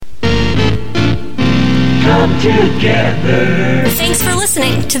come together. Thanks for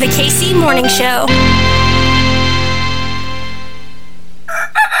listening to the KC Morning Show.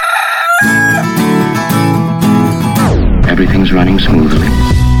 Everything's running smoothly.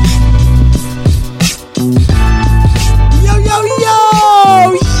 Yo, yo,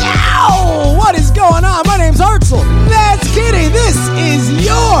 yo! Yo! What is going on? My name's Hartzell. That's Kitty. This is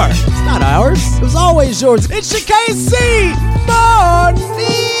yours. It's not ours. It was always yours. It's your KC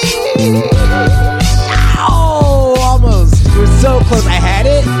Morning. Oh, almost. It was so close. I had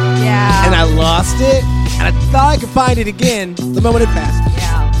it. Yeah. And I lost it. And I thought I could find it again. The moment had passed.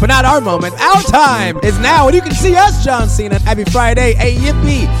 Yeah. But not our moment. Our time is now. And you can see us, John Cena. Happy Friday. Hey,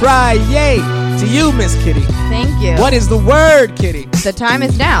 yippee. Friday to you, Miss Kitty. Thank you. What is the word, Kitty? The time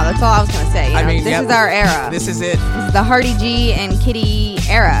is now. That's all I was going to say. You know, this is our era. This is it. This is the Hardy G and Kitty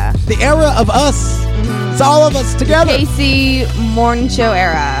era. The era of us. Mm-hmm. It's all of us together. KC Morning Show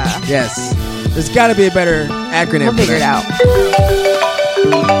era. Yes. There's got to be a better acronym. We'll figure it out.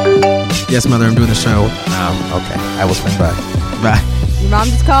 Yes, Mother, I'm doing the show. Okay. I will swing by. Bye. Your mom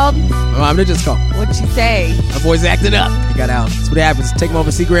just called? My mom did just call. What'd she say? My boy's acting up. He got out. That's what happens. Take him over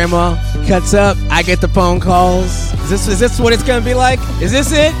to see Grandma. Cuts up. I get the phone calls. Is this what it's going to be like? Is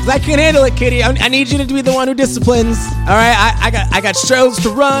this it? 'Cause I can't handle it, Kitty. I need you to be the one who disciplines. All right? I got shows to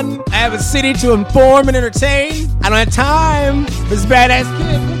run. I have a city to inform and entertain. I don't have time for this badass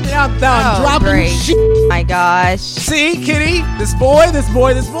kid. I'm dropping great. shit. My gosh. See, Kitty? This boy.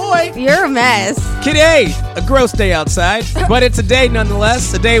 You're a mess. Kitty, a gross day outside. But it's a day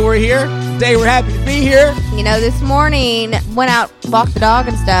nonetheless. A day we're here. A day we're happy to be here. You know, this morning, went out, walked the dog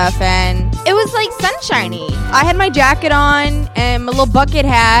and stuff, and it was like sunshiny. I had my jacket on and my little bucket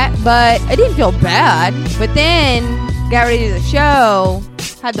hat, but I didn't feel bad. But then, got ready to do the show,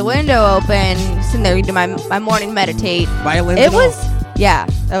 had the window open, sitting there doing my morning meditate. Violins It and all. was, yeah,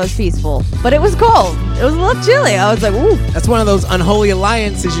 that was peaceful. But it was cold. It was a little chilly. I was like, ooh. That's one of those unholy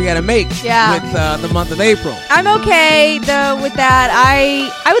alliances you got to make Yeah. with the month of April. I'm okay though with that.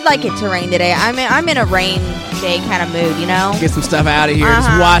 I would like it to rain today. I'm in a rain day kind of mood, you know? Get some stuff out of here.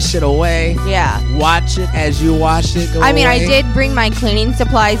 Just wash it away. Yeah. Watch it as you wash it. Go I mean, away. I did bring my cleaning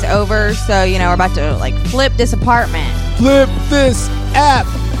supplies over, so, you know, we're about to, like, flip this apartment. Flip this app.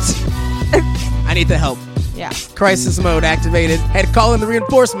 I need the help. Yeah. Crisis mode activated. Had to call in the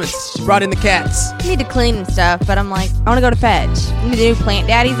reinforcements. She brought in the cats. I need to clean and stuff, but I'm like, I want to go to Fetch. Need the new plant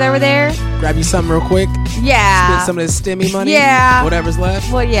daddies over there. Grab you something real quick. Yeah. Spend some of this stimmy money. Yeah. Whatever's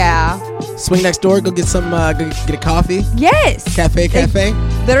left. Well, yeah. Swing next door. Go get some. Go get a coffee. Yes. Cafe.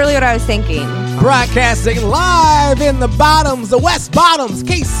 Literally what I was thinking. Broadcasting live in the bottoms, the West Bottoms,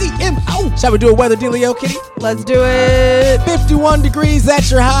 KCMO. Shall we do a weather dealio, Kitty? Let's do it. 51 degrees, that's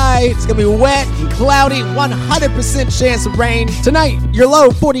your high. It's going to be wet and cloudy, 100% chance of rain. Tonight, your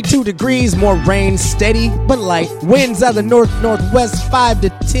low, 42 degrees, more rain, steady but light. Winds out of the north-northwest, 5 to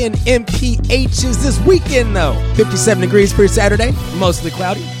 10 mphs. This weekend, though, 57 degrees for Saturday, mostly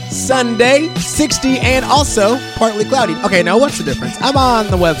cloudy. Sunday, 60 and also partly cloudy. Okay, now what's the difference? I'm on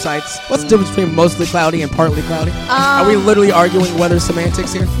the websites. What's the difference between mostly cloudy and partly cloudy? Are we literally arguing weather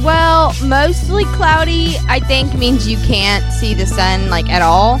semantics here? Well, mostly cloudy, I think, means you can't see the sun, like, at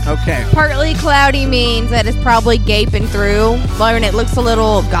all. Okay. Partly cloudy means that it's probably gaping through, when it looks a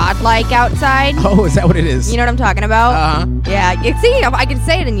little godlike outside. Oh, is that what it is? You know what I'm talking about? Uh-huh. Yeah, you see, I can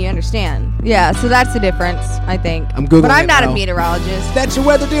say it and you understand. Yeah, so that's the difference, I think. I'm Googling But I'm it not now. a meteorologist. That's your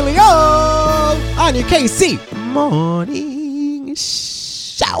weather dealio on your KC Morning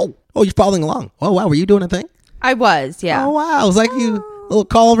Show. Oh, you're following along. Oh, wow. Were you doing a thing? I was, yeah. Oh, wow. It was like you, a little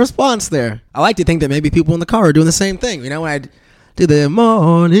call and response there. I like to think that maybe people in the car are doing the same thing. You know, when I do the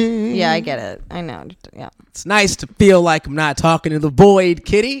morning. Yeah, I get it. I know. Yeah. It's nice to feel like I'm not talking to the void,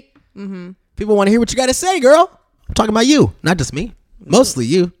 Kitty. Mm-hmm. People want to hear what you got to say, girl. I'm talking about you, not just me. Mostly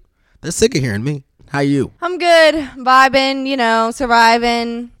you. They're sick of hearing me. How you? I'm good. Vibing, you know,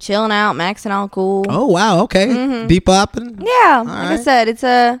 surviving, chilling out, maxing all cool. Oh, wow. Okay. Bebopping. Yeah, like right. I said, it's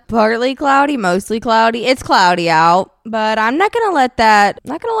a partly cloudy, mostly cloudy. It's cloudy out, but I'm not gonna let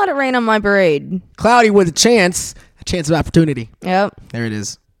it rain on my parade. Cloudy with a chance of opportunity. Yep. There it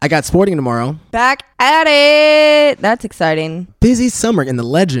is. I got sporting tomorrow. Back at it. That's exciting. Busy summer in the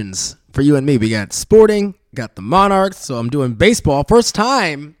legends for you and me. We got sporting, got the Monarchs, so I'm doing baseball. First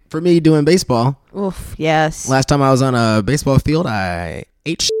time for me doing baseball. Oof, yes. Last time I was on a baseball field, I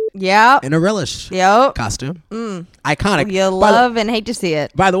ate Yep. in a Relish Yep. costume. Iconic. You love and hate to see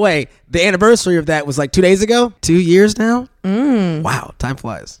it. By the way, the anniversary of that was like 2 days ago. 2 years now. Wow, time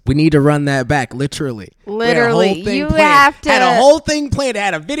flies. We need to run that back, literally. We had a whole Literally. thing You planned. have to. Had a whole thing planned.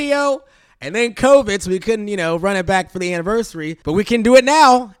 Had a video. And then COVID, so we couldn't, run it back for the anniversary. But we can do it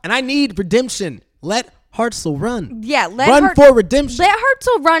now. And I need redemption. Let Hearts will run. Yeah, Run for redemption. Let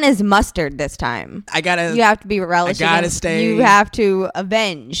Hartzell run as mustard this time. You have to be Relish. I gotta stay. You have to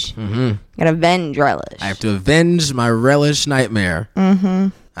avenge. You gotta avenge Relish. I have to avenge my Relish nightmare.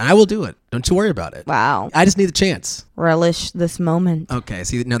 And I will do it. Don't you worry about it. Wow. I just need the chance. Relish this moment. Okay,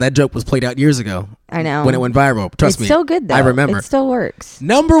 see, now that joke was played out years ago. I know. When it went viral. Trust me. It's still good, though. I remember. It still works.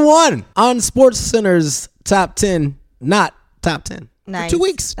 Number 1 on Sports Center's top 10, not top 10. Nice. 2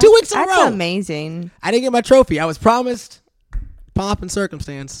 weeks. 2 weeks in a row. That's amazing. I didn't get my trophy. I was promised pomp and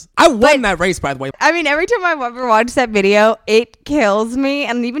circumstance. I won that race, by the way. I mean, every time I ever watch that video, it kills me.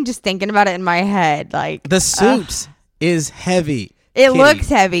 And even just thinking about it in my head, like the suit is heavy. It looks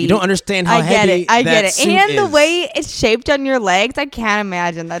heavy. You don't understand how heavy I get that it. And the is. way it's shaped on your legs, I can't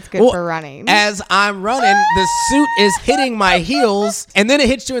imagine that's good for running. As I'm running, the suit is hitting my heels, and then it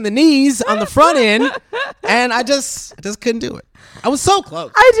hits you in the knees on the front end, and I just couldn't do it. I was so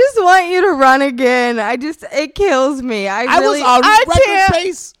close. I just want you to run again. It kills me. I was on record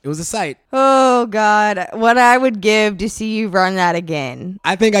pace. It was a sight. Oh, God. What I would give to see you run that again.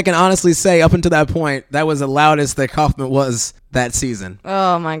 I think I can honestly say up until that point, that was the loudest that Kaufman was that season.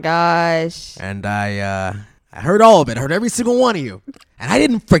 Oh, my gosh. And I heard all of it. I heard every single one of you. And I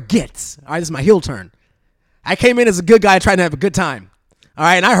didn't forget. All right, this is my heel turn. I came in as a good guy trying to have a good time. All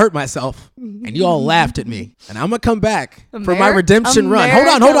right, and I hurt myself, and you all laughed at me, and I'm gonna come back for my redemption run. Hold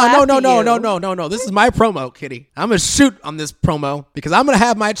on. No. This is my promo, Kitty. I'm gonna shoot on this promo because I'm gonna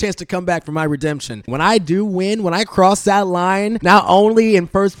have my chance to come back for my redemption. When I do win, when I cross that line, not only in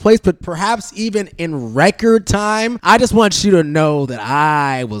first place, but perhaps even in record time, I just want you to know that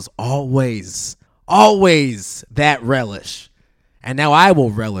I was always that Relish, and now I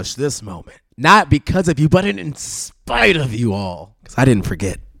will relish this moment, not because of you, but in spite of you all. I didn't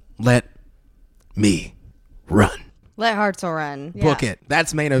forget. Let me run. Let Hartzell run. Book it.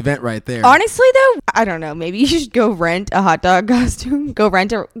 That's main event right there. Honestly, though, I don't know. Maybe you should go rent a hot dog costume. Go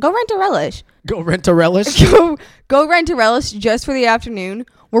rent a Relish. Go rent a Relish. Go rent a Relish just for the afternoon.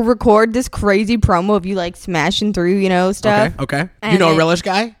 We'll record this crazy promo of you like smashing through, stuff. Okay. You know a Relish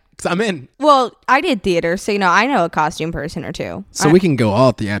guy? Because I'm in. Well, I did theater, so I know a costume person or two. So we can go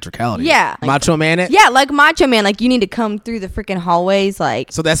all theatricality. Yeah. Macho Man it? Yeah, like Macho Man. Like you need to come through the freaking hallways.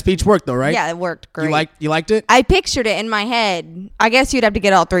 Like. So that speech worked though, right? Yeah, it worked great. You liked it? I pictured it in my head. I guess you'd have to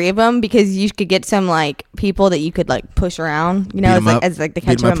get all 3 of them because you could get some like people that you could like push around. As the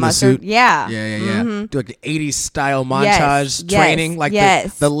ketchup and mustard. Yeah. Yeah. Mm-hmm. Do like an 80s style montage training, like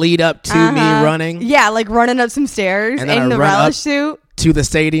the lead up to me running. Yeah, like running up some stairs in the Relish suit. To the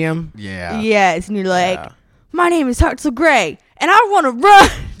stadium. Yeah. Yes, and you're like, my name is Hartzell Gray, and I want to run.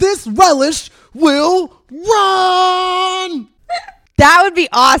 This Relish will run. That would be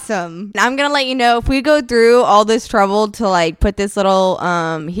awesome. I'm going to let you know if we go through all this trouble to like put this little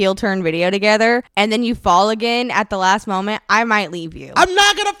heel turn video together and then you fall again at the last moment, I might leave you. I'm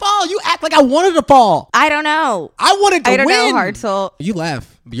not going to fall. You act like I wanted to fall. I don't know. I wanted to win. I don't know, Hartzell. You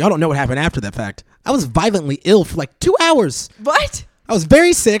laugh, but y'all don't know what happened after that fact. I was violently ill for like 2 hours. What? I was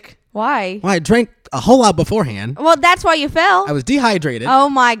very sick. Why? Well, I drank a whole lot beforehand. Well, that's why you fell. I was dehydrated. Oh,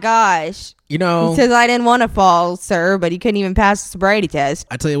 my gosh. He says I didn't want to fall, sir, but he couldn't even pass the sobriety test.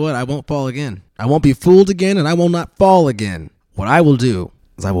 I tell you what, I won't fall again. I won't be fooled again, and I will not fall again. What I will do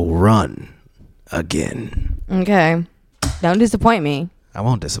is I will run again. Okay. Don't disappoint me. I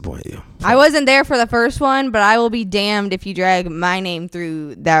won't disappoint you. I wasn't there for the first one, but I will be damned if you drag my name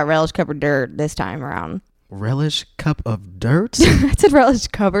through that Relish covered dirt this time around. Relish cup of dirt? I said Relish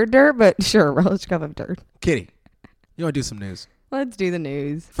covered dirt, but sure, Relish cup of dirt. Kitty, you want to do some news? Let's do the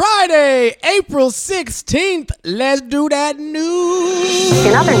news. Friday, April 16th. Let's do that news.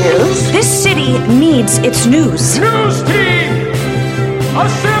 In other news, this city needs its news. News team,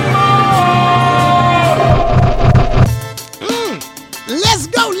 assemble! Let's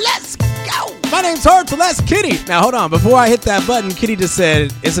go. My name's Hartzell, that's Kitty. Now, hold on. Before I hit that button, Kitty just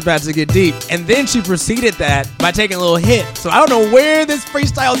said, it's about to get deep. And then she preceded that by taking a little hit. So I don't know where this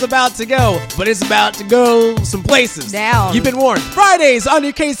freestyle is about to go, but it's about to go some places. Down. You've been warned. Fridays on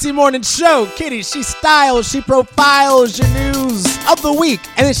your KC Morning Show, Kitty, she styles, she profiles your news of the week,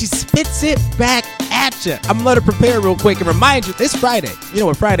 and then she spits it back at you. I'm going to let her prepare real quick and remind you, this Friday, you know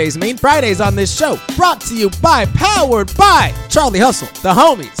what Fridays mean? Fridays on this show, brought to you by, powered by Charlie Hustle, the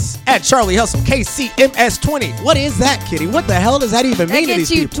homies at Charlie Hustle, KCMS20. What is that, Kitty? What the hell does that even mean to these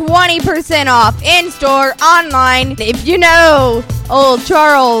people? That gets you 20% off in-store, online, if you know old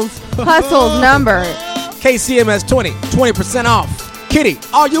Charles Hustle's number. KCMS20, 20% off Kitty,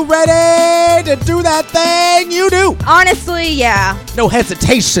 are you ready to do that thing you do? Honestly, yeah. No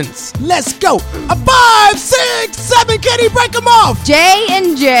hesitations. Let's go. A 5, 6, 7, Kitty, break them off.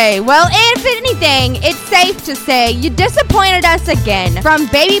 J&J. Well, if anything, it's safe to say you disappointed us again. From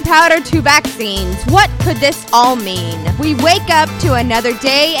baby powder to vaccines, what could this all mean? We wake up to another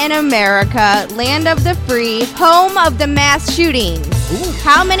day in America, land of the free, home of the mass shootings. Ooh.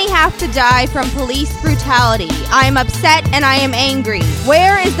 How many have to die from police brutality? I am upset and I am angry.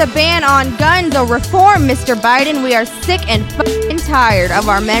 Where is the ban on guns or reform, Mr. Biden? We are sick and f***ing tired of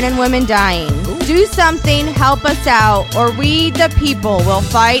our men and women dying. Ooh. Do something, help us out, or we, the people, will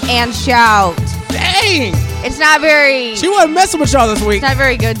fight and shout. Dang! It's not very... She wasn't messing with y'all this week. It's not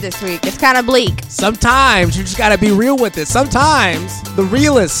very good this week. It's kind of bleak. Sometimes you just gotta be real with it. Sometimes the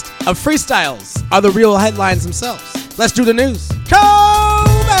realest of freestyles are the real headlines themselves. Let's do the news. COVID!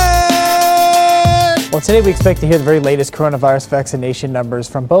 Well, today we expect to hear the very latest coronavirus vaccination numbers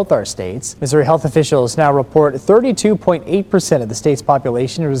from both our states. Missouri health officials now report 32.8% of the state's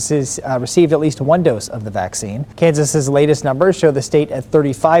population received at least one dose of the vaccine. Kansas's latest numbers show the state at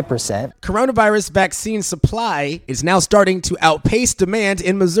 35%. Coronavirus vaccine supply is now starting to outpace demand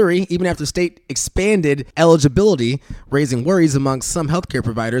in Missouri, even after state expanded eligibility, raising worries among some healthcare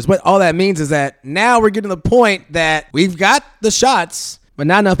providers. What all that means is that now we're getting to the point that we've got the shots, but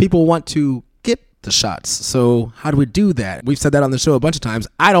not enough people want to the shots. So how do we do that? We've said that on the show a bunch of times.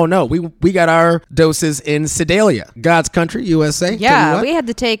 I don't know. We got our doses in Sedalia, God's country, USA. Yeah, we had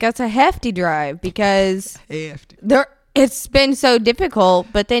to take us a hefty drive because it's been so difficult,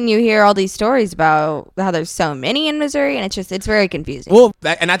 but then you hear all these stories about how there's so many in Missouri, and it's very confusing. Well,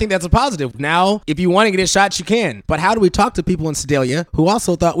 and I think that's a positive. Now, if you want to get a shot, you can. But how do we talk to people in Sedalia who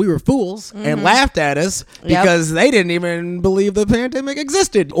also thought we were fools and laughed at us because they didn't even believe the pandemic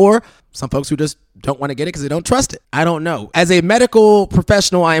existed? Or some folks who just don't want to get it because they don't trust it. I don't know. As a medical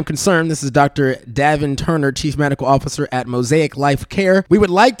professional, I am concerned. This is Dr. Davin Turner, Chief Medical Officer at Mosaic Life Care. We would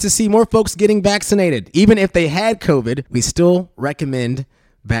like to see more folks getting vaccinated. Even if they had COVID, we still recommend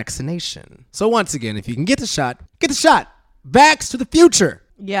vaccination. So once again, if you can get the shot, get the shot. Vax to the future.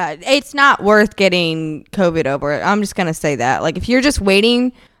 Yeah, it's not worth getting COVID over it. I'm just going to say that. Like, if you're just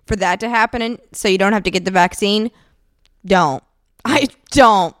waiting for that to happen so you don't have to get the vaccine, don't. I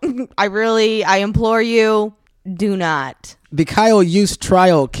implore you, do not. The Kyle Use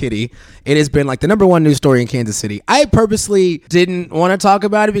trial, Kitty, it has been like the number one news story in Kansas City. I purposely didn't want to talk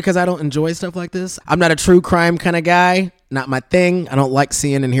about it because I don't enjoy stuff like this. I'm not a true crime kind of guy. Not my thing. I don't like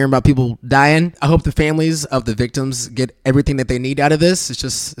seeing and hearing about people dying. I hope the families of the victims get everything that they need out of this.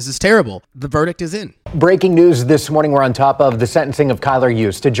 This is terrible. The verdict is in. Breaking news this morning. We're on top of the sentencing of Kyler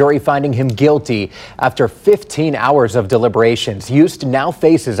Yost. A jury finding him guilty after 15 hours of deliberations. Yost now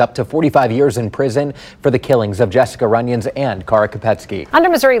faces up to 45 years in prison for the killings of Jessica Runyons and Kara Kopetsky. Under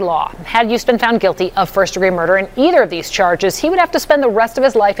Missouri law, had Yost been found guilty of first-degree murder in either of these charges, he would have to spend the rest of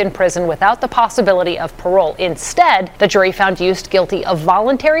his life in prison without the possibility of parole. Instead, the jury found Yost guilty of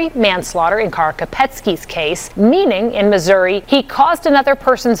voluntary manslaughter in Kara Kopetsky's case, meaning in Missouri, he caused another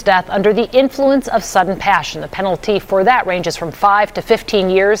person's death under the influence of sudden passion. The penalty for that ranges from 5 to 15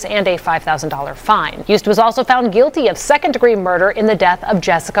 years and a $5,000 fine. Yost was also found guilty of second-degree murder in the death of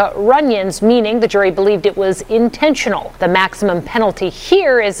Jessica Runyons, meaning the jury believed it was intentional. The maximum penalty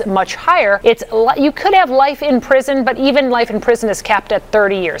here is much higher. You could have life in prison, but even life in prison is capped at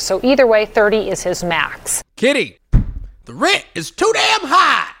 30 years. So either way, 30 is his max. Kitty, the rent is too damn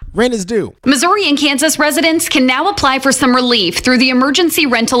high. Rent is due. Missouri and Kansas residents can now apply for some relief through the Emergency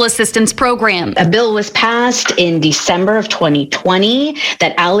Rental Assistance Program. A bill was passed in December of 2020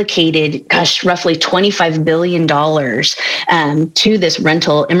 that allocated, roughly $25 billion to this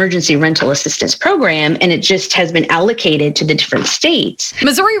Emergency Rental Assistance Program, and it just has been allocated to the different states.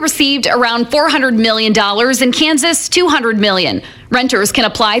 Missouri received around $400 million and Kansas $200 million. Renters can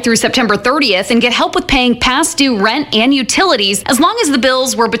apply through September 30th and get help with paying past due rent and utilities as long as the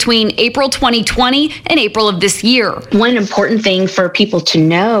bills were between April 2020 and April of this year. One important thing for people to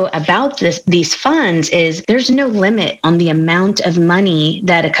know about these funds is there's no limit on the amount of money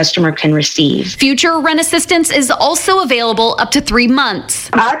that a customer can receive. Future rent assistance is also available up to 3 months.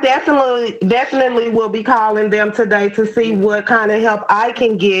 I definitely will be calling them today to see what kind of help I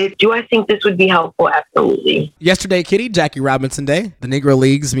can get. Do I think this would be helpful? Absolutely. Yesterday, Kitty, Jackie Robinson Day. The Negro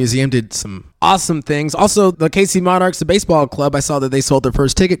Leagues Museum did some awesome things. Also, the KC Monarchs, the baseball club, I saw that they sold their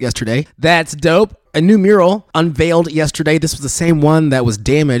first ticket yesterday. That's dope. A new mural unveiled yesterday. This was the same one that was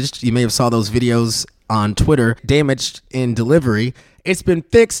damaged. You may have saw those videos on Twitter, damaged in delivery. It's been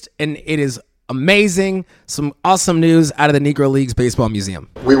fixed and it is amazing. Some awesome news out of the Negro Leagues Baseball Museum.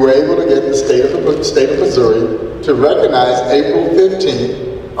 We were able to get the state of Missouri to recognize April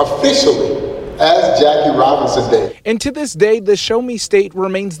 15th officially as Jackie Robinson Day. And to this day, the Show Me State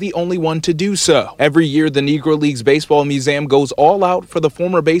remains the only one to do so. Every year, the Negro Leagues Baseball Museum goes all out for the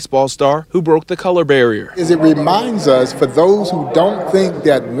former baseball star who broke the color barrier. It reminds us, for those who don't think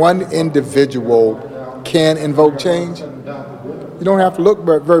that one individual can invoke change, you don't have to look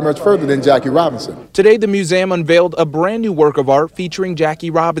very much further than Jackie Robinson. Today, the museum unveiled a brand new work of art featuring Jackie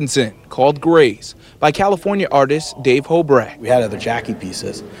Robinson called Grace by California artist Dave Hobrecht. We had other Jackie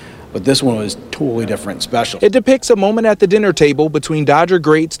pieces, but this one was totally different and special. It depicts a moment at the dinner table between Dodger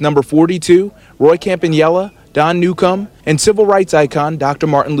greats number 42, Roy Campanella, Don Newcombe, and civil rights icon Dr.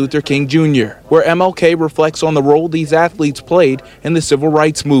 Martin Luther King Jr., where MLK reflects on the role these athletes played in the civil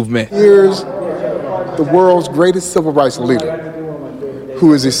rights movement. Here's the world's greatest civil rights leader,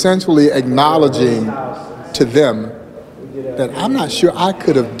 who is essentially acknowledging to them that I'm not sure I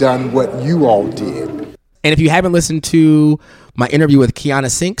could have done what you all did. And if you haven't listened to my interview with Kiana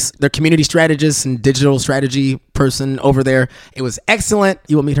Sinks, their community strategist and digital strategy person over there, it was excellent.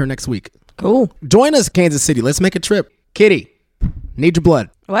 You will meet her next week. Cool. Join us, Kansas City. Let's make a trip. Kitty, need your blood.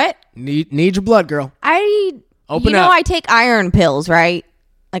 What? Need your blood, girl. Open up. I take iron pills, right?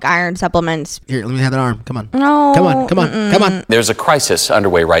 Like iron supplements. Here, let me have that arm. Come on. No. Come on. There's a crisis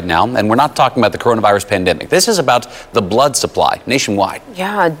underway right now, and we're not talking about the coronavirus pandemic. This is about the blood supply nationwide.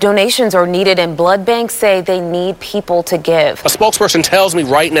 Yeah, donations are needed, and blood banks say they need people to give. A spokesperson tells me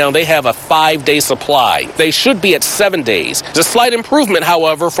right now they have a 5-day supply. They should be at 7 days. It's a slight improvement,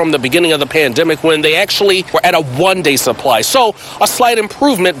 however, from the beginning of the pandemic when they actually were at a 1-day supply. So a slight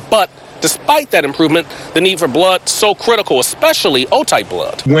improvement, but despite that improvement, the need for blood so critical, especially O-type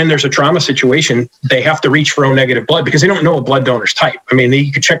blood. When there's a trauma situation, they have to reach for O-negative blood because they don't know a blood donor's type. I mean,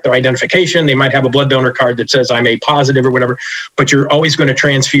 you can check their identification. They might have a blood donor card that says I'm A positive or whatever, but you're always going to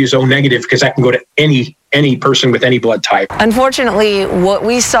transfuse O-negative because that can go to any person with any blood type. Unfortunately, what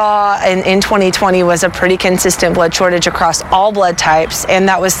we saw in 2020 was a pretty consistent blood shortage across all blood types, and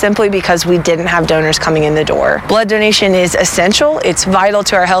that was simply because we didn't have donors coming in the door. Blood donation is essential. It's vital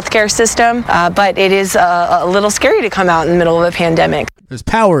to our healthcare system, but it is a little scary to come out in the middle of a pandemic. There's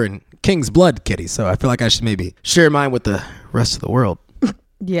power in King's blood, Kitty, so I feel like I should maybe share mine with the rest of the world.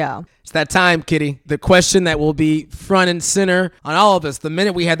 Yeah. It's that time, Kitty. The question that will be front and center on all of us. The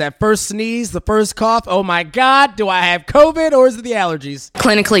minute we had that first sneeze, the first cough, oh my God, do I have COVID or is it the allergies?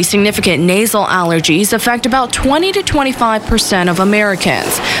 Clinically significant nasal allergies affect about 20 to 25% of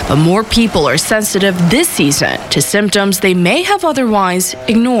Americans, but more people are sensitive this season to symptoms they may have otherwise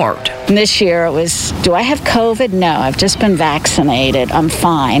ignored. This year it was, do I have COVID? No, I've just been vaccinated. I'm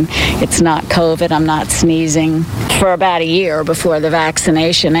fine. It's not COVID. I'm not sneezing. For about a year before the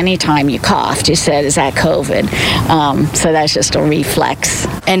vaccination, anytime you coughed, you said, is that COVID? So that's just a reflex.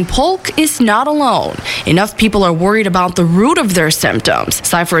 And Polk is not alone. Enough people are worried about the root of their symptoms.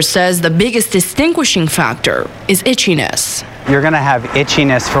 Cypher says the biggest distinguishing factor is itchiness. You're going to have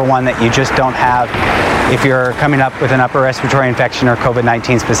itchiness for one that you just don't have if you're coming up with an upper respiratory infection or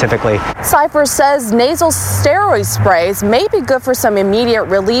COVID-19 specifically. Cypher says nasal steroid sprays may be good for some immediate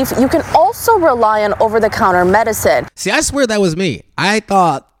relief. You can also rely on over-the-counter medicine. See, I swear that was me. I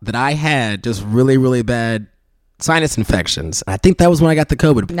thought that I had just really, really bad sinus infections. I think that was when I got the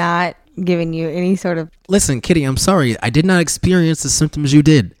COVID. Not giving you any sort of... Listen, Kitty, I'm sorry. I did not experience the symptoms you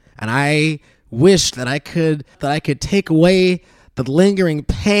did. And I wish that I could take away the lingering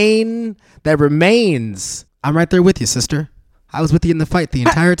pain that remains. I'm right there with you, sister. I was with you in the fight the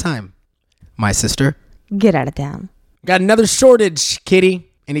entire time. My sister. Get out of town. Got another shortage, Kitty.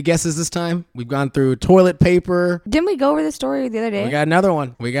 Any guesses this time? We've gone through toilet paper. Didn't we go over the story the other day? We got another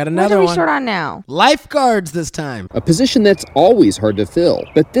one. What are we short on now? Lifeguards this time. A position that's always hard to fill.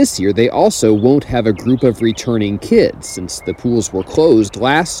 But this year, they also won't have a group of returning kids since the pools were closed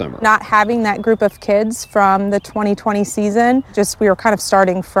last summer. Not having that group of kids from the 2020 season, we were kind of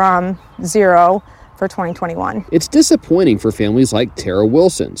starting from zero for 2021. It's disappointing for families like Tara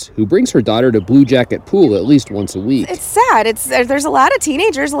Wilson's, who brings her daughter to Blue Jacket Pool at least once a week. It's sad. There's a lot of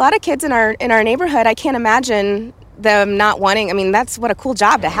teenagers, a lot of kids in our neighborhood. I can't imagine them not wanting. I mean, that's what a cool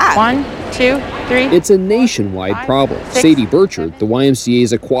job to have. 1, 2, 3. It's a nationwide problem. 6. Sadie Burchard, the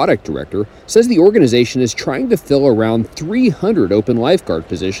YMCA's aquatic director, says the organization is trying to fill around 300 open lifeguard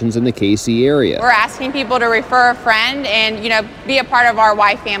positions in the KC area. We're asking people to refer a friend and, be a part of our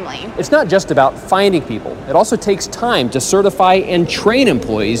Y family. It's not just about finding people. It also takes time to certify and train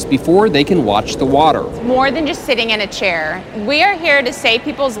employees before they can watch the water. More than just sitting in a chair. We are here to save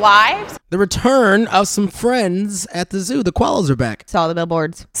people's lives. The return of some friends at the zoo. The koalas are back. Saw the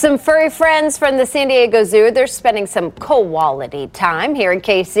billboards. Some furry friends from the San Diego Zoo. They're spending some quality time here in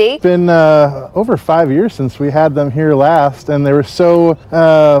KC. It's been over 5 years since we had them here last, and they were so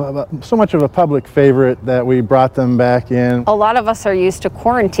much of a public favorite that we brought them back in. A lot of us are used to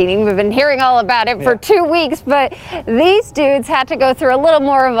quarantining. We've been hearing all about it for 2 weeks, but these dudes had to go through a little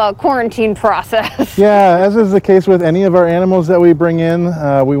more of a quarantine process. Yeah, as is the case with any of our animals that we bring in,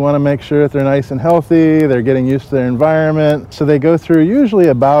 we want to make sure that they're nice and healthy, they're getting used to their environment. So they go through usually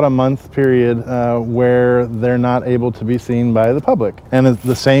about a month period where they're not able to be seen by the public. And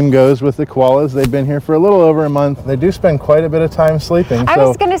the same goes with the koalas. They've been here for a little over a month. They do spend quite a bit of time sleeping. I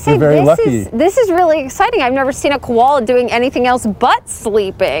was going to say, this is really exciting. I've never seen a koala doing anything else but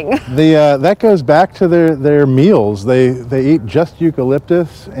sleeping. That goes back to their meals. They eat just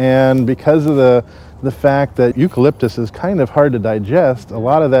eucalyptus, and because of the fact that eucalyptus is kind of hard to digest, a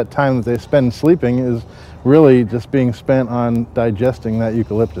lot of that time that they spend sleeping is really just being spent on digesting that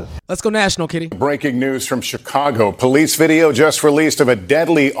eucalyptus. Let's go national, Kitty. Breaking news from Chicago. Police video just released of a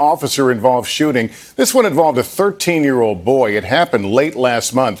deadly officer-involved shooting. This one involved a 13-year-old boy. It happened late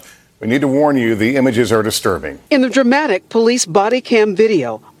last month. We need to warn you, the images are disturbing. In the dramatic police body cam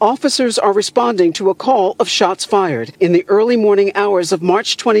video, officers are responding to a call of shots fired in the early morning hours of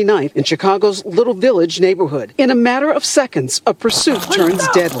March 29th in Chicago's Little Village neighborhood. In a matter of seconds, a pursuit turns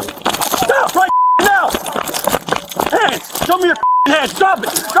deadly. Stop right now! Hands! Show me your hands! Drop it!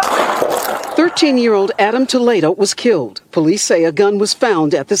 Drop it! 13-year-old Adam Toledo was killed. Police say a gun was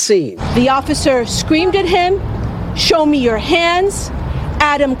found at the scene. The officer screamed at him, "Show me your hands."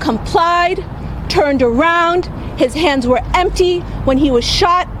 Adam complied, turned around. His hands were empty when he was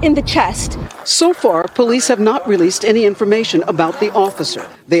shot in the chest. So far, police have not released any information about the officer.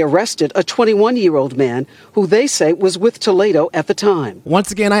 They arrested a 21-year-old man who they say was with Toledo at the time.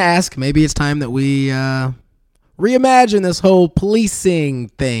 Once again, I ask, maybe it's time that we reimagine this whole policing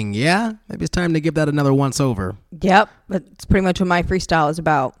thing, yeah? Maybe it's time to give that another once-over. Yep, that's pretty much what my freestyle is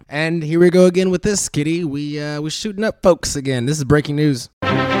about. And here we go again with this, Kitty. We're shooting up folks again. This is breaking news.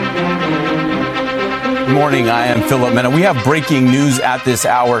 Good morning, I am Philip Mena. We have breaking news at this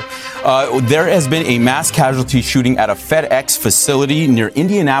hour. There has been a mass casualty shooting at a FedEx facility near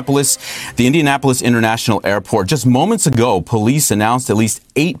Indianapolis, the Indianapolis International Airport. Just moments ago, police announced at least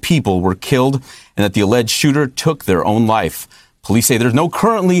 8 people were killed and that the alleged shooter took their own life. Police say there's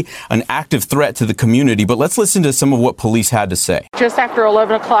currently an active threat to the community, but let's listen to some of what police had to say. Just after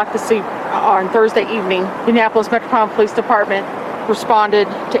 11 o'clock this evening, on Thursday evening, Indianapolis Metropolitan Police Department responded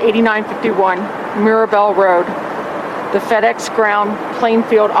to 8951 Mirabelle Road, the FedEx Ground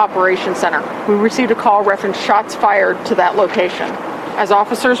Plainfield Operations Center. We received a call referencing shots fired to that location. As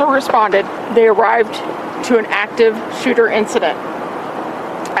officers responded, they arrived to an active shooter incident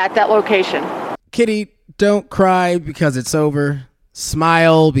at that location. Kitty, don't cry because it's over.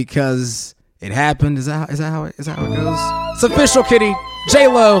 Smile because it happened. Is that how it goes? It's official, Kitty.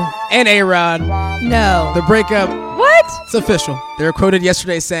 J-Lo and A-Rod. No. The breakup. What? It's official. They were quoted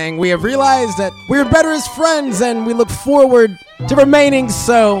yesterday saying, "We have realized that we're better as friends and we look forward to remaining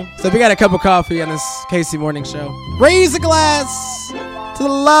so." So if you got a cup of coffee on this Casey Morning Show, raise a glass to the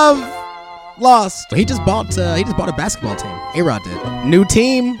love lost. He just bought a basketball team. A-Rod did. New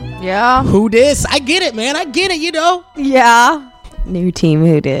team. Yeah. Who dis? I get it, man. I get it, you know. Yeah. New team,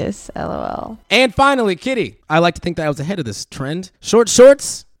 who dis? LOL. And finally, Kitty, I like to think that I was ahead of this trend. Short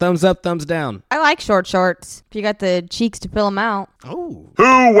shorts, thumbs up, thumbs down. I like short shorts. If you got the cheeks to fill them out. Oh.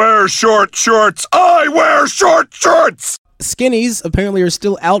 Who wears short shorts? I wear short shorts! Skinnies apparently are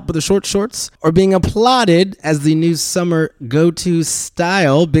still out, but the short shorts are being applauded as the new summer go-to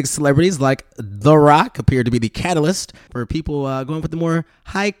style. Big celebrities like The Rock appear to be the catalyst for people going for the more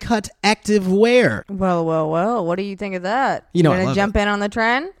high-cut active wear. Well. What do you think of that? You know, you gonna jump in on the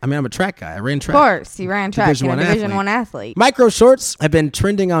trend? I mean, I'm a track guy. I ran track. Of course, you ran track. Division You're a Division 1 athlete. Micro shorts have been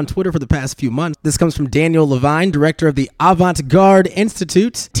trending on Twitter for the past few months. This comes from Daniel Levine, director of the Avant-Garde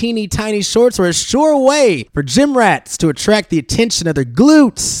Institute. Teeny tiny shorts are a sure way for gym rats to attract the attention of their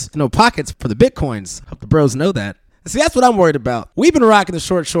glutes. No pockets for the bitcoins. Hope the bros know that. See, that's what I'm worried about. We've been rocking the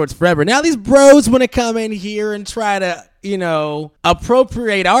short shorts forever. Now these bros want to come in here and try to,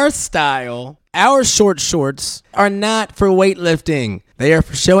 appropriate our style. Our short shorts are not for weightlifting. They are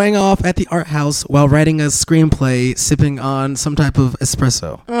for showing off at the art house while writing a screenplay, sipping on some type of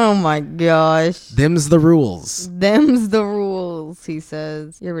espresso. Oh my gosh. Them's the rules. Them's the rules, he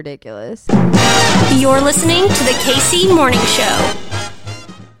says. You're ridiculous. You're listening to the KC Morning Show.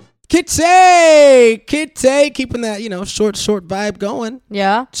 Kitty, keeping that, short vibe going.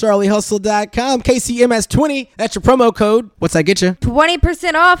 Yeah. CharlieHustle.com, KCMS20. That's your promo code. What's that get you?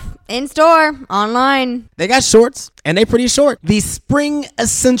 20% off in store, online. They got shorts and they're pretty short. The Spring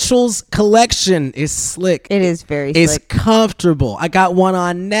Essentials collection is slick. It is very It's slick. comfortable. I got one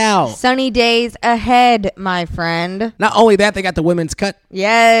on now. Sunny days ahead, my friend. Not only that, they got the women's cut.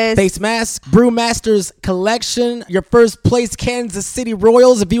 Yes. Face mask. Brewmasters collection. Your first place Kansas City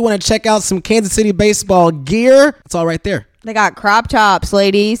Royals. If you want to check out some Kansas City baseball gear, it's all right there. They got crop tops,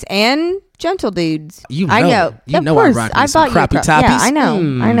 ladies, and gentle dudes. I know Of I course. rock I me some bought you crappy a toppies.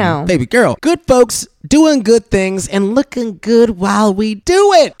 Yeah, I know. Baby girl. Good folks doing good things and looking good while we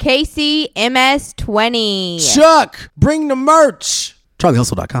do it. Casey MS20. Chuck, bring the merch.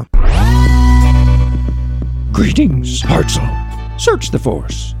 CharlieHustle.com. Greetings, Hartzell. Search the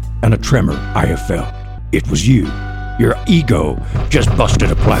force, and a tremor I have felt. It was you. Your ego just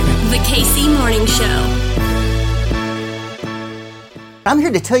busted a planet. The Casey Morning Show. I'm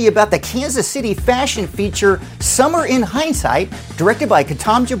here to tell you about the Kansas City fashion feature Summer in Hindsight, directed by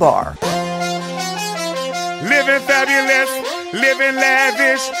Katam Jabbar. Living fabulous, living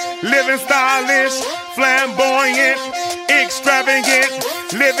lavish, living stylish, flamboyant, extravagant,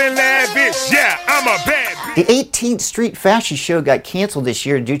 living lavish. Yeah, I'm a bad bitch. The 18th Street Fashion Show got canceled this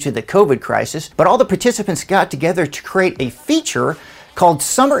year due to the COVID crisis, but all the participants got together to create a feature called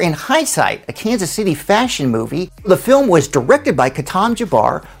Summer in Hindsight, a Kansas City fashion movie. The film was directed by Katam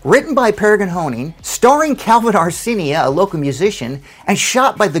Jabbar, written by Peregrine Honing, starring Calvin Arsenia, a local musician, and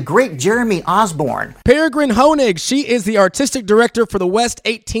shot by the great Jeremy Osborne. Peregrine Honig, she is the artistic director for the West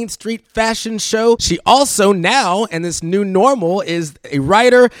 18th Street Fashion Show. She also now, and this new normal, is a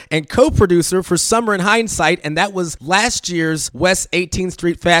writer and co-producer for Summer in Hindsight, and that was last year's West 18th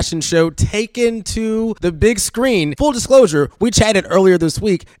Street Fashion Show taken to the big screen. Full disclosure, we chatted earlier this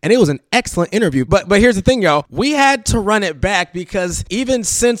week, and it was an excellent interview. But here's the thing, y'all. We had to run it back because even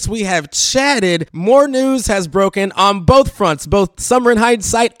since we have chatted, more news has broken on both fronts, both Summer in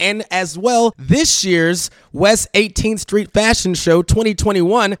Hindsight and as well this year's West 18th Street Fashion Show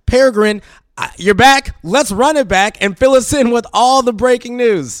 2021. Peregrine, you're back. Let's run it back and fill us in with all the breaking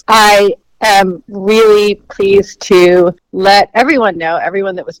news. I am really pleased to let everyone know,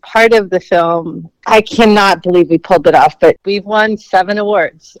 everyone that was part of the film. I cannot believe we pulled it off, but we've won 7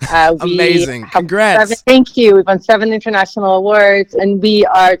 awards. Amazing. Congrats. Thank you. We've won 7 international awards, and we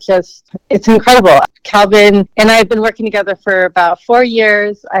are just, it's incredible. Calvin and I have been working together for about 4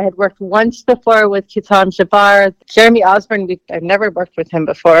 years. I had worked once before with Katam Jabbar. Jeremy Osborne, I've never worked with him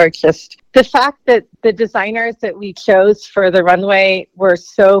before. Just the fact that the designers that we chose for the runway were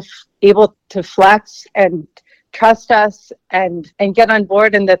so able to flex and trust us and get on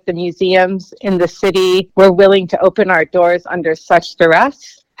board, and that the museums in the city were willing to open our doors under such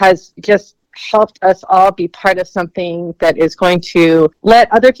duress has just helped us all be part of something that is going to let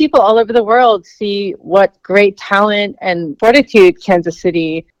other people all over the world see what great talent and fortitude Kansas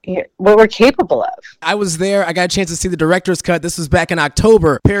City, what we're capable of. I was there. I got a chance to see the director's cut. This was back in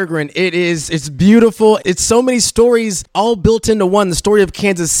October. Peregrine, it's beautiful. It's so many stories all built into one. The story of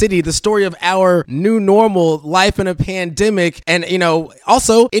Kansas City, the story of our new normal, life in a pandemic. And,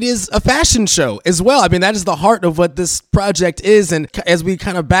 also it is a fashion show as well. I mean, that is the heart of what this project is. And as we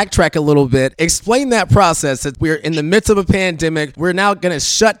kind of backtrack a little bit, explain that process that we're in the midst of a pandemic. We're now going to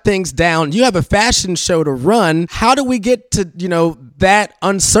shut things down. You have a fashion show to run. How do we get to, that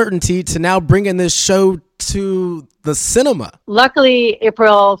uncertainty to now bringing this show to the cinema? Luckily,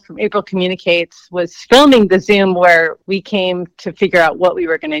 April from April Communicates was filming the Zoom where we came to figure out what we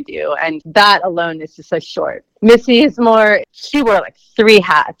were going to do. And that alone is just so short. Missy is she wore like 3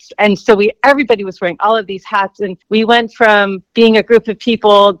 hats. And so everybody was wearing all of these hats. And we went from being a group of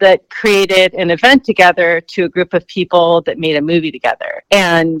people that created an event together to a group of people that made a movie together.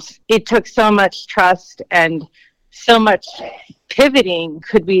 And it took so much trust and so much pivoting.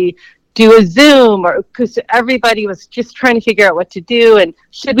 Could we do a Zoom, or because everybody was just trying to figure out what to do, and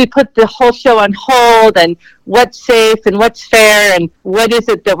should we put the whole show on hold, and what's safe and what's fair, and what is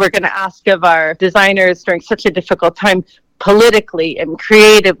it that we're going to ask of our designers during such a difficult time politically and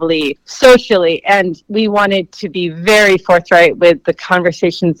creatively, socially. And we wanted to be very forthright with the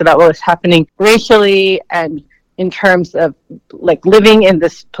conversations about what was happening racially and in terms of like living in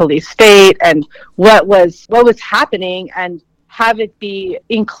this police state and what was happening, and have it be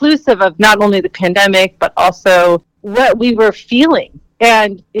inclusive of not only the pandemic, but also what we were feeling.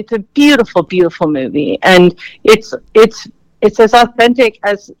 And it's a beautiful, beautiful movie. And it's as authentic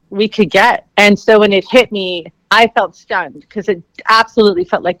as we could get. And so when it hit me, I felt stunned because it absolutely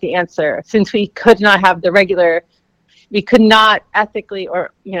felt like the answer, since we could not have we could not ethically,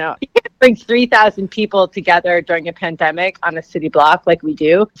 or, you can't bring 3,000 people together during a pandemic on a city block like we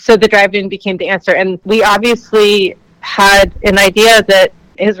do. So the drive-in became the answer. And we obviously had an idea that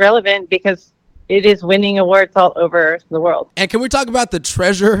is relevant because it is winning awards all over the world. And can we talk about the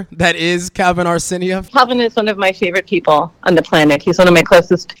treasure that is Calvin Arsenio? Calvin is one of my favorite people on the planet. He's one of my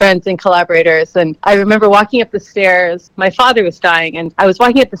closest friends and collaborators. And I remember walking up the stairs. My father was dying, and I was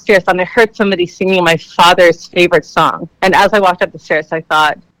walking up the stairs, and I heard somebody singing my father's favorite song. And as I walked up the stairs, I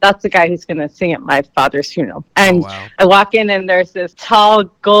thought, that's the guy who's going to sing at my father's funeral. And I walk in, and there's this tall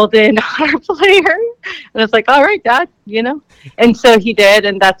golden harp player. And it's like, all right, Dad, you know. And so he did,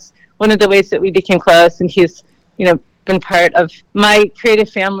 and that's one of the ways that we became close. And he's, you know, been part of my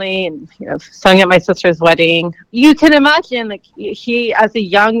creative family, and, you know, sung at my sister's wedding. You can imagine, like, he, as a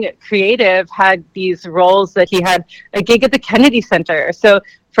young creative, had these roles that he had a gig at the Kennedy Center. So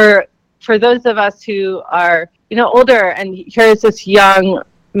for those of us who are, you know, older, and here's this young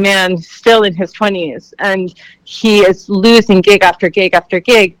man still in his 20s, and he is losing gig after gig after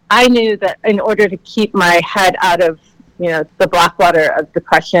gig. I knew that in order to keep my head out of, you know, the black water of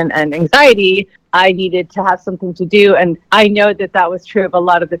depression and anxiety, I needed to have something to do. And I know that that was true of a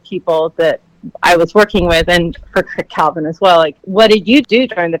lot of the people that I was working with, and for Calvin as well. Like, what did you do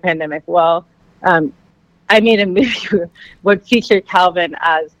during the pandemic? Well, I made a movie that featured Calvin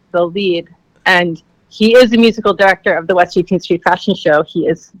as the lead, and he is the musical director of the West 18th Street Fashion Show.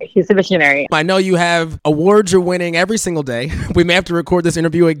 He's a visionary. I know you have awards you're winning every single day. We may have to record this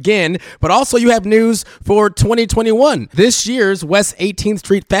interview again, but also you have news for 2021. This year's West 18th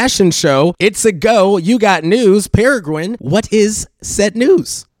Street Fashion Show, it's a go. You got news. Peregrine, what is said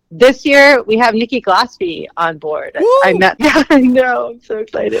news? This year, we have Nikki Glaspie on board. I know. I'm so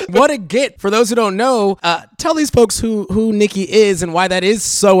excited. What a get. For those who don't know, tell these folks who Nikki is and why that is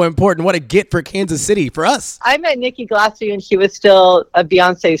so important. What a get for Kansas City, for us. I met Nikki Glaspie when she was still a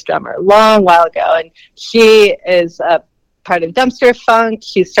Beyonce's drummer, a long while ago. And she is a part of Dumpster Funk.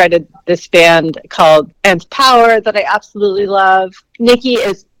 She started this band called Nth Power that I absolutely love. Nikki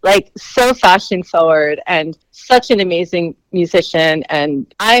is like so fashion forward and such an amazing musician,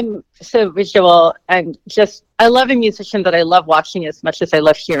 and I'm so visual, and just I love a musician that I love watching as much as I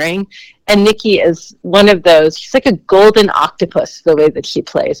love hearing. And Nikki is one of those. She's like a golden octopus the way that she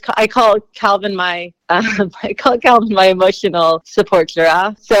plays. I call Calvin my emotional support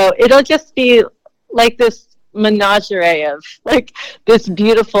giraffe. So it'll just be like this menagerie of like this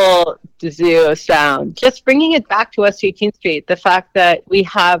beautiful zoo of sound, just bringing it back to West 18th Street. The fact that we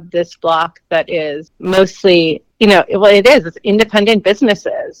have this block that is mostly, you know, well, it's independent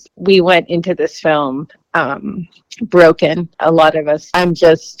businesses. We went into this film broken, a lot of us. I'm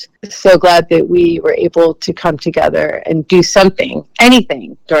just so glad that we were able to come together and do something,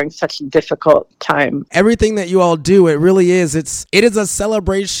 anything, during such a difficult time. Everything that you all do, it really is. It is a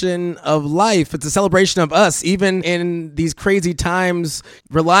celebration of life. It's a celebration of us. Even in these crazy times,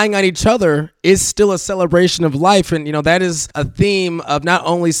 relying on each other is still a celebration of life. And, you know, that is a theme of not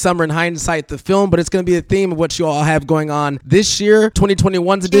only Summer in Hindsight, the film, but it's going to be a theme of what you all have going on this year,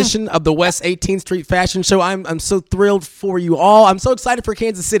 2021's edition of the West 18th Street Fashion Show. I'm so thrilled for you all. I'm so excited for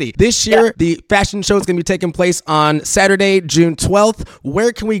Kansas City. This year, the fashion show is going to be taking place on Saturday, June 12th.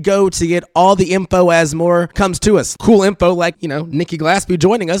 Where can we go to get all the info as more comes to us? Cool info like, you know, Nikki Glaspie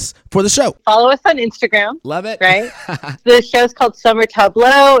joining us for the show. Follow us on Instagram. Love it. Right? The show's called Summer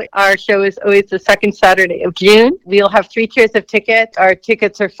Tableau. Our show is always the second Saturday of June. We'll have 3 tiers of tickets. Our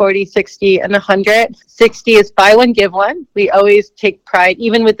tickets are $40, $60, and $100. $60 is buy one, give one. We always take pride,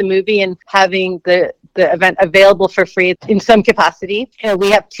 even with the movie, in having the event available for free in some capacity. And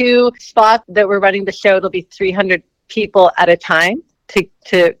we have 2 spots that we're running the show. It'll be 300 people at a time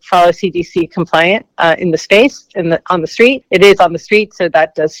to follow CDC compliant in the space on the street. It is on the street, so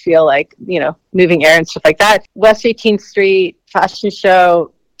that does feel like, you know, moving air and stuff like that. West 18th Street Fashion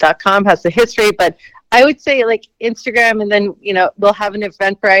Show.com has the history, but I would say like Instagram, and then, you know, we'll have an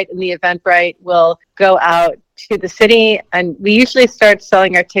Eventbrite, and the Eventbrite will go out to the city, and we usually start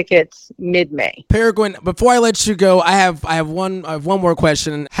selling our tickets mid-May. Peregrine, before I let you go, I have one more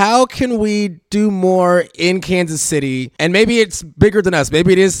question. How can we do more in Kansas City? And maybe it's bigger than us.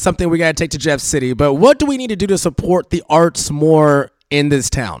 Maybe it is something we got to take to Jeff City. But what do we need to do to support the arts more in this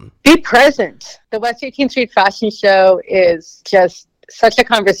town? Be present. The West 18th Street Fashion Show is just such a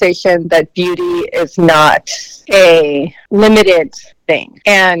conversation that beauty is not a limited thing.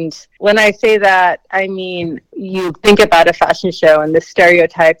 And when I say that, I mean, you think about a fashion show and the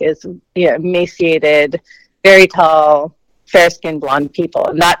stereotype is, you know, emaciated, very tall, fair-skinned blonde people.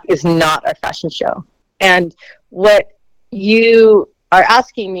 And that is not a fashion show. And what you are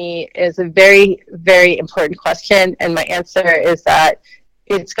asking me is a very, very important question. And my answer is that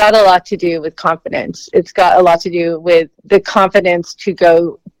it's got a lot to do with confidence. It's got a lot to do with the confidence to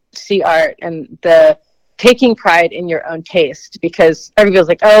go see art and the taking pride in your own taste, because everybody's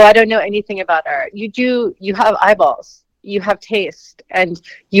like, oh, I don't know anything about art. You have eyeballs, you have taste, and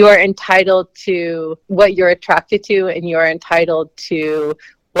you are entitled to what you're attracted to, and you're entitled to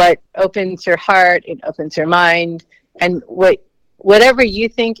what opens your heart and opens your mind, and whatever you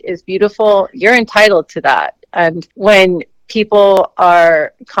think is beautiful, you're entitled to that. And when people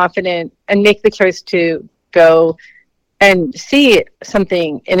are confident and make the choice to go and see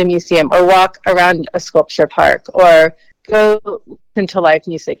something in a museum or walk around a sculpture park or go listen to live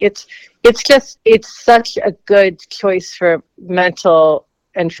music, it's such a good choice for mental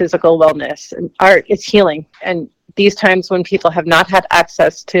and physical wellness. And art is healing. And these times when people have not had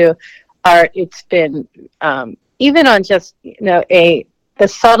access to art, it's been even on just a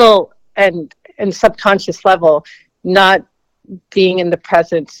subtle and subconscious level, not being in the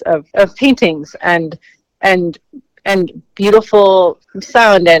presence of paintings and beautiful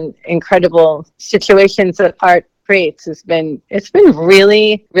sound and incredible situations that art creates it's been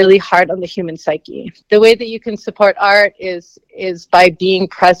really, really hard on the human psyche. The way that you can support art is by being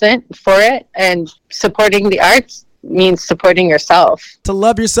present for it, and supporting the arts means supporting yourself. To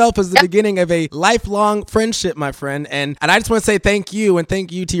love yourself is the beginning of a lifelong friendship, my friend. And I just want to say thank you, and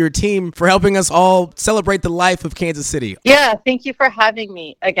thank you to your team for helping us all celebrate the life of Kansas City. Yeah, thank you for having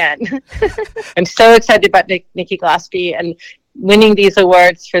me again. I'm so excited about Nikki Glaspie, and winning these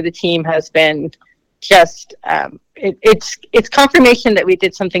awards for the team has been just it's confirmation that we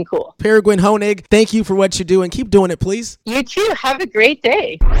did something cool. Peregrine Honig, thank you for what you do, and keep doing it, please. You too. Have a great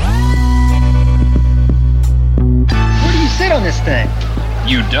day. Sit on this thing.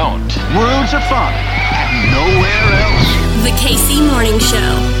 You don't. Worlds are fun. Nowhere else. The Casey Morning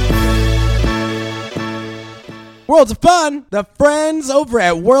Show. Worlds of Fun, the friends over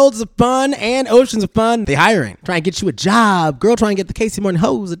at Worlds of Fun and Oceans of Fun, they hiring. Try and get you a job, girl. Try and get the Casey Morning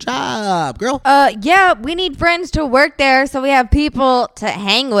Hoes a job, girl. Yeah, we need friends to work there so we have people to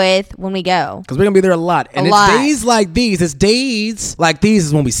hang with when we go. Because we're going to be there a lot. And days like these. It's days like these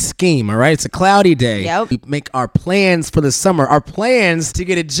is when we scheme, all right? It's a cloudy day. Yep. We make our plans for the summer, our plans to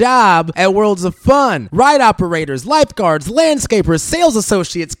get a job at Worlds of Fun. Ride operators, lifeguards, landscapers, sales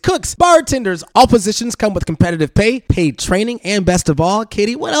associates, cooks, bartenders. All positions come with competitive pay, paid training, and best of all,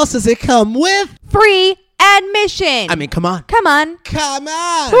 Katie, what else does it come with? Free admission. I mean, come on. Come on. Come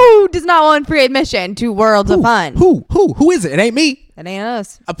Who does not want free admission to Worlds of Fun? Who is it? It ain't me. It ain't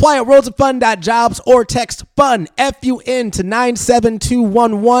us. Apply at worldsoffun.jobs or text FUN, F-U-N, to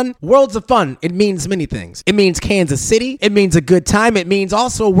 97211. Worlds of Fun. It means many things. It means Kansas City. It means a good time. It means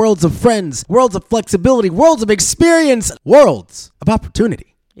also worlds of friends, worlds of flexibility, worlds of experience, worlds of opportunity.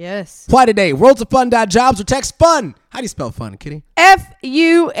 Yes. Apply today. Worldsoffun.jobs or text FUN. How do you spell fun, Kitty?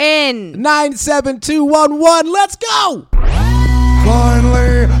 F-U-N. 97211. Let's go.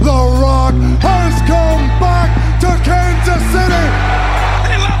 Finally, The Rock has come back to Kansas City.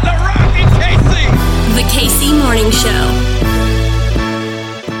 They love The Rock and Casey. The Casey Morning Show.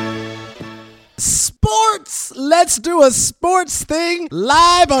 Sports. Let's do a sports thing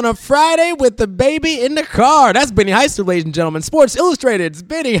live on a Friday with the baby in the car. That's Benny Heister, ladies and gentlemen. Sports Illustrated. It's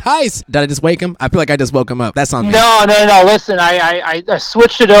Benny Heist. Did I just wake him? I feel like I just woke him up. That's on me. No. Listen, I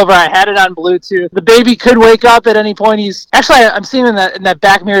switched it over. I had it on Bluetooth. The baby could wake up at any point. I'm seeing in that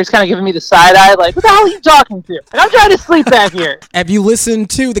back mirror. He's kind of giving me the side eye, like, what the hell are you talking to? And I'm trying to sleep back here. Have you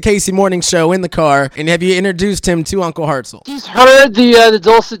listened to the Casey Morning Show in the car, and have you introduced him to Uncle Hartzell? He's heard the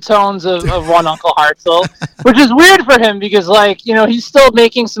dulcet tones of one Uncle Hartzell, which is weird for him because, he's still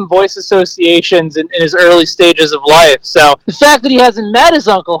making some voice associations in his early stages of life. So the fact that he hasn't met his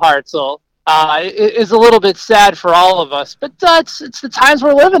Uncle Hartzell is a little bit sad for all of us. But it's the times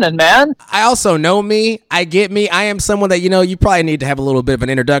we're living in, man. I also know me. I get me. I am someone that, you probably need to have a little bit of an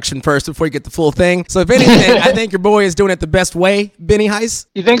introduction first before you get the full thing. So if anything, I think your boy is doing it the best way, Benny Heist.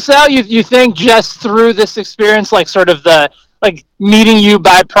 You think so? You think just through this experience, like sort of meeting you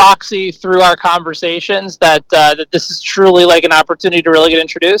by proxy through our conversations, that this is truly like an opportunity to really get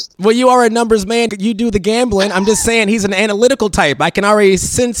introduced? Well, you are a numbers man. You do the gambling. I'm just saying he's an analytical type. I can already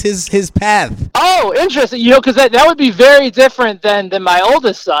sense his path. Oh, interesting. Because that would be very different than my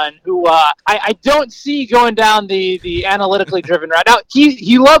oldest son, who I don't see going down the analytically driven route. Now,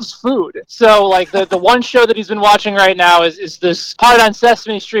 he loves food. So, the one show that he's been watching right now is this part on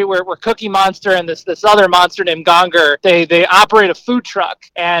Sesame Street where Cookie Monster and this other monster named Gonger, they operate a food truck,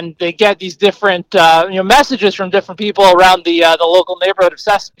 and they get these different messages from different people around the local neighborhood of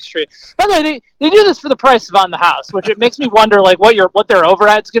Sesame Street. By the way, they do this for the price of On the House, which it makes me wonder what their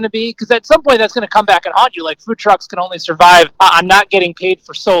overhead's going to be, because at some point that's going to come back and haunt you. Food trucks can only survive on not getting paid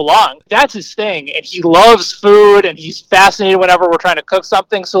for so long. That's his thing, and he loves food, and he's fascinated whenever we're trying to cook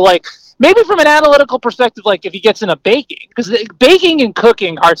something. So maybe from an analytical perspective, like if he gets into baking, because baking and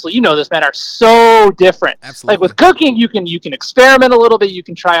cooking, Hartzell, you know this, man, are so different. Absolutely. Like with cooking, you can experiment a little bit, you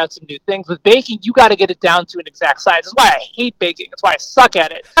can try out some new things. With baking, you got to get it down to an exact size. That's why I hate baking. That's why I suck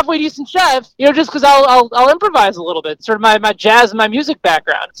at it. Halfway decent chef, just because I'll improvise a little bit, sort of my jazz and my music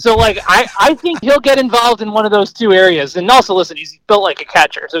background. So like I think he'll get involved in one of those two areas. And also, listen, he's built like a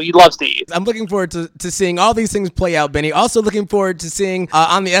catcher, so he loves to eat. I'm looking forward to seeing all these things play out, Benny. Also looking forward to seeing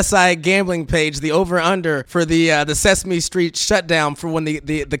on the SI gambling page the over-under for the Sesame Street shutdown for when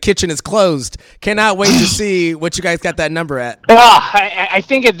the kitchen is closed. Cannot wait to see what you guys got that number at. I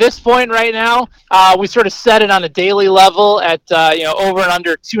think at this point right now, we sort of set it on a daily level at over and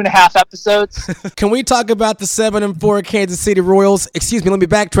under 2.5 episodes. Can we talk about the 7-4 Kansas City Royals? Excuse me, let me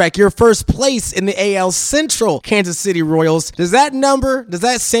backtrack. Your first place in the AL Central Kansas City Royals. Does that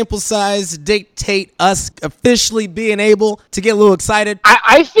sample size dictate us officially being able to get a little excited?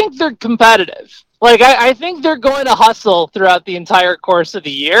 I think they're competitive. Like, I think they're going to hustle throughout the entire course of the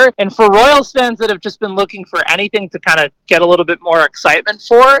year. And for Royals fans that have just been looking for anything to kind of get a little bit more excitement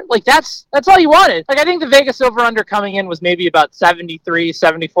for, like, that's all you wanted. Like, I think the Vegas over-under coming in was maybe about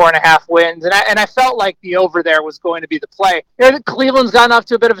 74.5 wins. And I felt like the over there was going to be the play. Cleveland's gotten off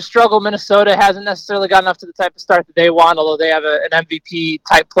to a bit of a struggle. Minnesota hasn't necessarily gotten off to the type of start that they want, although they have an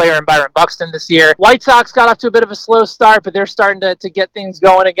MVP-type player in Byron Buxton this year. White Sox got off to a bit of a slow start, but they're starting to get things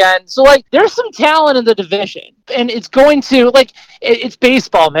going again. So, like, there's some talent in the division, and it's going to, like, it's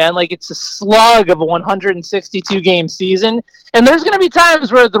baseball, man. Like, it's a slug of a 162 game season, and there's going to be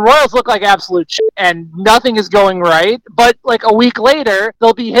times where the Royals look like absolute shit and nothing is going right, but like a week later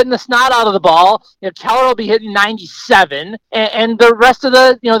they'll be hitting the snot out of the ball. Keller will be hitting 97, and the rest of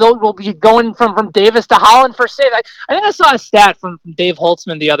they'll be going from Davis to Holland for save. I think I saw a stat from Dave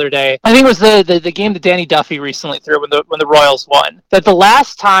Holtzman the other day. I think it was the game that Danny Duffy recently threw when the Royals won, that the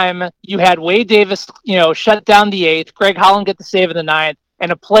last time you had Wade Davis shut down the 8th, Greg Holland get the save in the 9th,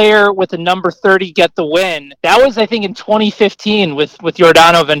 and a player with a number 30 get the win. That was, I think, in 2015 with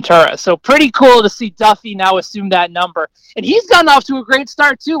Yordano Ventura. So pretty cool to see Duffy now assume that number. And he's gotten off to a great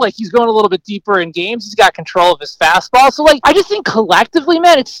start, too. Like, he's going a little bit deeper in games. He's got control of his fastball. So, like, I just think collectively,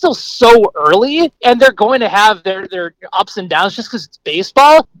 man, it's still so early, and they're going to have their ups and downs just because it's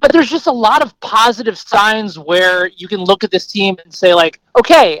baseball. But there's just a lot of positive signs where you can look at this team and say, like,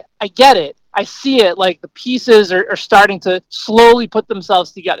 okay, I get it. I see it, like the pieces are starting to slowly put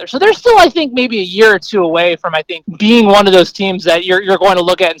themselves together. So they're still, I think, maybe a year or two away from, I think, being one of those teams that you're going to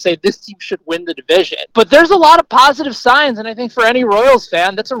look at and say, this team should win the division. But there's a lot of positive signs, and I think for any Royals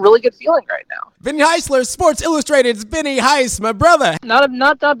fan, that's a really good feeling right now. Benny Heisler, Sports Illustrated's Benny Heis, my brother.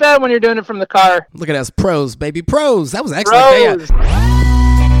 Not that bad when you're doing it from the car. Look at us, pros, baby, pros. That was excellent. Pros.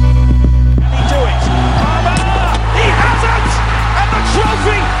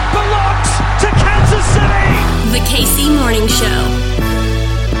 The KC Morning Show.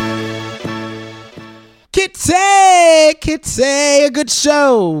 Kitty, a good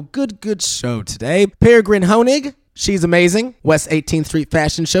show. Good show today. Peregrine Honig, she's amazing. West 18th Street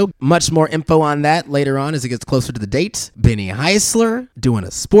Fashion Show. Much more info on that later on as it gets closer to the date. Benny Heisler doing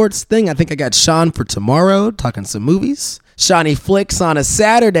a sports thing. I think I got Sean for tomorrow, talking some movies. Shawnee Flicks on a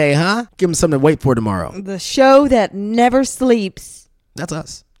Saturday, huh? Give him something to wait for tomorrow. The show that never sleeps. That's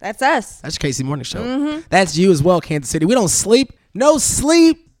us. That's us. That's your KC Morning Show. Mm-hmm. That's you as well, Kansas City. We don't sleep. No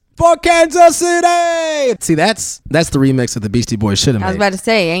sleep for Kansas City. See, that's the remix of the Beastie Boys should have made. I was about to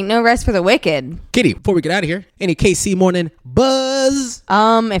say, ain't no rest for the wicked. Kitty, before we get out of here, any KC Morning buzz?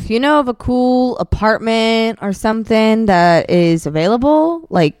 If you know of a cool apartment or something that is available,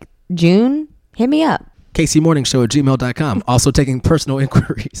 like June, hit me up. KCMorningshow@gmail.com. Also taking personal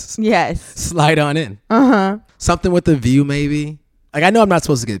inquiries. Yes. Slide on in. Uh-huh. Something with a view, maybe. Like, I know I'm not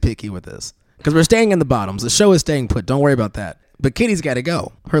supposed to get picky with this because we're staying in the bottoms. The show is staying put. Don't worry about that. But Kitty's got to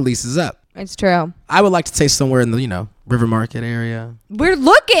go. Her lease is up. It's true. I would like to stay somewhere in the, River Market area. We're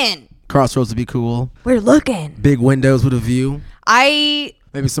looking. Crossroads would be cool. We're looking. Big windows with a view.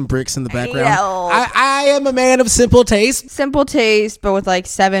 Maybe some bricks in the background. I am a man of simple taste. Simple taste, but with like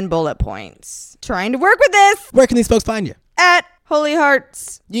 7 bullet points. Trying to work with this. Where can these folks find you? At Holy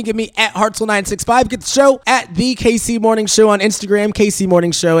Hearts. You can get me at Hartzell965. Get the show at the KC Morning Show on Instagram, KC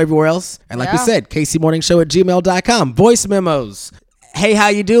Morning Show everywhere else. And like we said, KCMorningshow@gmail.com. Voice memos. Hey, how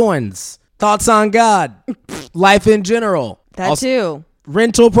you doing? Thoughts on God. Life in general. That too.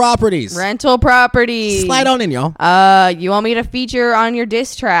 Rental properties. Slide on in, y'all. You want me to feature on your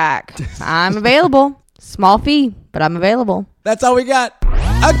diss track? I'm available. Small fee, but I'm available. That's all we got.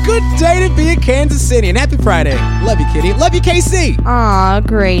 A good day to be in Kansas City, and happy Friday. Love you, Kitty. Love you, KC. Aw,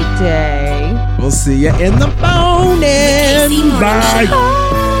 great day. We'll see you in the morning. Bye.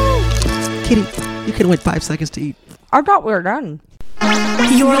 Kitty, you could have went 5 seconds to eat. I thought we were done.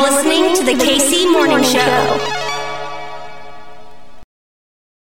 You're listening to the KC Morning Show.